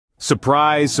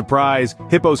Surprise, surprise,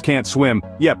 hippos can't swim.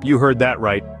 Yep, you heard that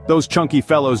right. Those chunky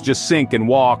fellows just sink and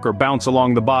walk or bounce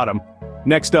along the bottom.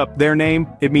 Next up, their name,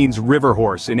 it means river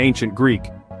horse in ancient Greek.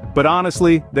 But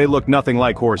honestly, they look nothing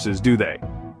like horses, do they?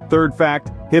 Third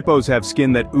fact, hippos have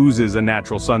skin that oozes a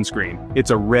natural sunscreen.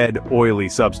 It's a red, oily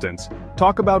substance.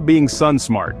 Talk about being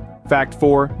sun-smart. Fact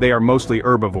 4, they are mostly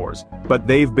herbivores, but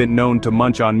they've been known to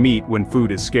munch on meat when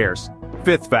food is scarce.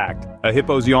 Fifth fact, a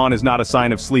hippo's yawn is not a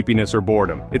sign of sleepiness or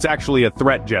boredom. It's actually a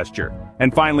threat gesture.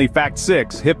 And finally, fact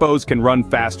 6, hippos can run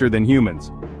faster than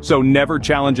humans. So never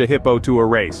challenge a hippo to a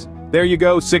race. There you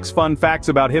go, 6 fun facts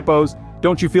about hippos.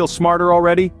 Don't you feel smarter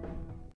already?